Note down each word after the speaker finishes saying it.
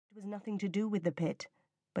was nothing to do with the pit,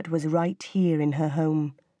 but was right here in her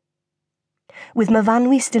home. With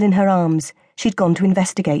Mhafanwy still in her arms, she'd gone to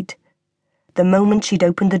investigate. The moment she'd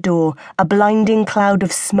opened the door, a blinding cloud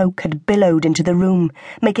of smoke had billowed into the room,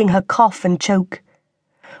 making her cough and choke.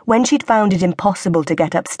 When she'd found it impossible to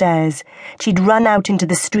get upstairs, she'd run out into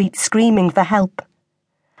the street screaming for help.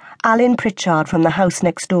 Alan Pritchard from the house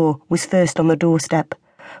next door was first on the doorstep,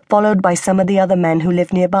 followed by some of the other men who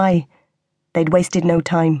lived nearby. They'd wasted no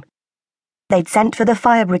time. They'd sent for the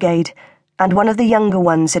fire brigade, and one of the younger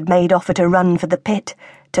ones had made off at a run for the pit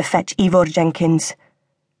to fetch Ivor Jenkins.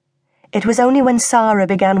 It was only when Sarah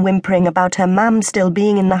began whimpering about her mam still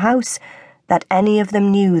being in the house that any of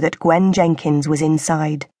them knew that Gwen Jenkins was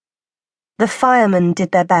inside. The firemen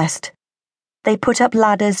did their best. They put up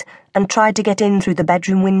ladders and tried to get in through the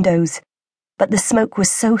bedroom windows, but the smoke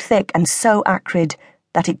was so thick and so acrid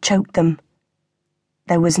that it choked them.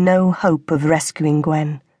 There was no hope of rescuing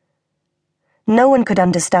Gwen. No one could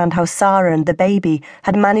understand how Sarah and the baby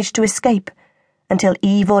had managed to escape until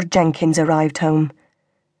Ivor Jenkins arrived home.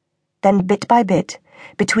 Then bit by bit,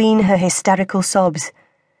 between her hysterical sobs,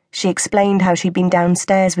 she explained how she'd been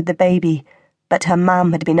downstairs with the baby, but her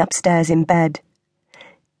mam had been upstairs in bed.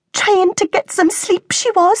 "Trying to get some sleep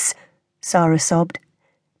she was," Sarah sobbed.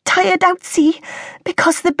 "Tired out, see,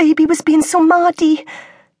 because the baby was being so mardy.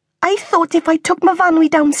 I thought if I took Mhafanwy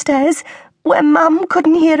downstairs, where Mam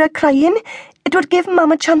couldn't hear her crying, it would give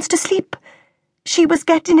Mam a chance to sleep. She was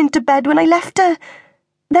getting into bed when I left her.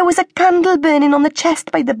 There was a candle burning on the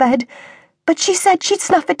chest by the bed, but she said she'd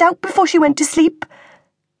snuff it out before she went to sleep.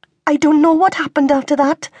 I don't know what happened after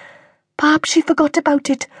that. Perhaps she forgot about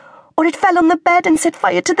it, or it fell on the bed and set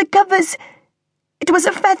fire to the covers. It was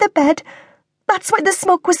a feather bed. That's why the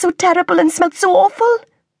smoke was so terrible and smelled so awful."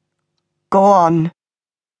 "Go on."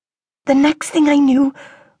 "The next thing I knew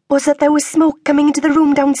was that there was smoke coming into the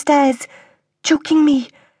room downstairs, choking me.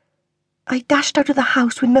 I dashed out of the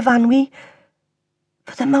house with Mhafanwy.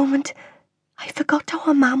 For the moment, I forgot how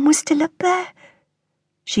her mam was still up there,"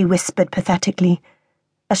 she whispered pathetically,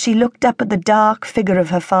 as she looked up at the dark figure of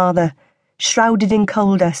her father, shrouded in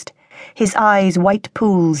coal dust, his eyes white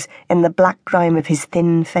pools in the black grime of his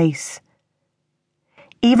thin face.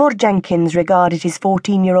 Ivor Jenkins regarded his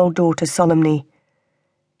 14-year-old daughter solemnly.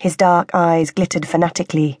 His dark eyes glittered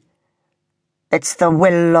fanatically. "It's the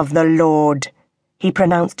will of the Lord," he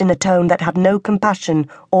pronounced in a tone that had no compassion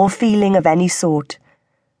or feeling of any sort.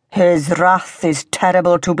 "His wrath is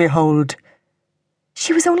terrible to behold."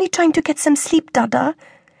 "She was only trying to get some sleep, Dada.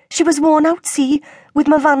 She was worn out, see, with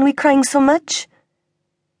Mhafanwy crying so much."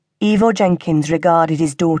 Ivor Jenkins regarded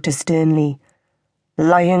his daughter sternly.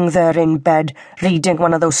 "Lying there in bed, reading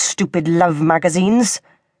one of those stupid love magazines?"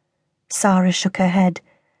 Sarah shook her head.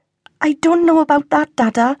 "I don't know about that,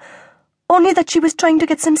 Dada. Only that she was trying to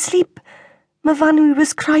get some sleep. Mhafanwy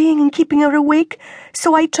was crying and keeping her awake,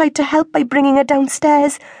 so I tried to help by bringing her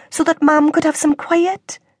downstairs so that Mam could have some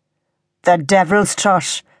quiet." "The devil's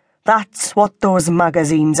trash. That's what those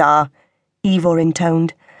magazines are," Ivor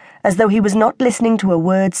intoned, as though he was not listening to a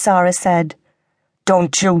word Sarah said.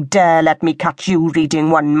 "Don't you dare let me catch you reading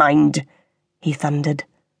one, mind," he thundered.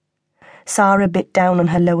 Sarah bit down on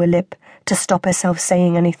her lower lip to stop herself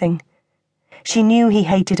saying anything. She knew he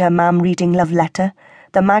hated her mam reading Love Letter,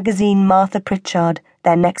 the magazine Martha Pritchard,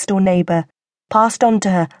 their next-door neighbour, passed on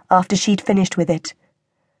to her after she'd finished with it.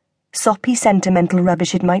 Soppy sentimental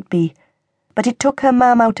rubbish it might be, but it took her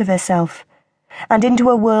mam out of herself, and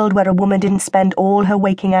into a world where a woman didn't spend all her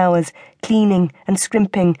waking hours cleaning and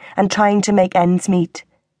scrimping and trying to make ends meet.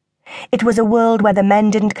 It was a world where the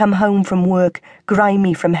men didn't come home from work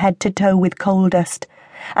grimy from head to toe with coal dust,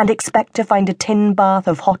 and expect to find a tin bath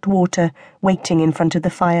of hot water waiting in front of the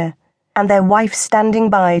fire, and their wife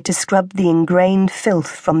standing by to scrub the ingrained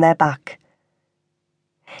filth from their back.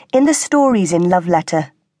 In the stories in Love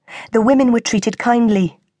Letter, the women were treated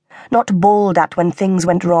kindly, not bawled at when things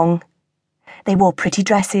went wrong. They wore pretty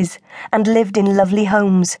dresses and lived in lovely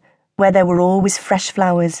homes where there were always fresh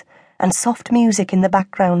flowers and soft music in the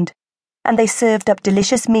background, and they served up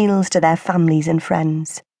delicious meals to their families and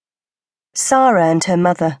friends. Sarah and her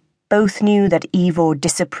mother both knew that Ivor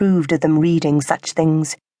disapproved of them reading such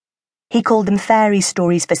things. He called them fairy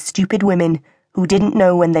stories for stupid women who didn't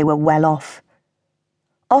know when they were well off.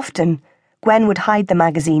 Often, Gwen would hide the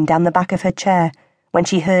magazine down the back of her chair when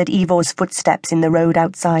she heard Ivor's footsteps in the road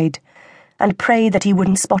outside, and pray that he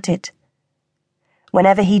wouldn't spot it.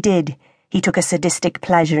 Whenever he did, he took a sadistic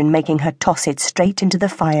pleasure in making her toss it straight into the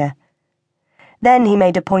fire. Then he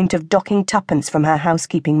made a point of docking tuppence from her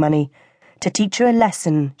housekeeping money, to teach her a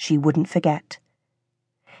lesson she wouldn't forget.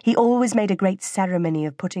 He always made a great ceremony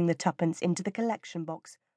of putting the tuppence into the collection box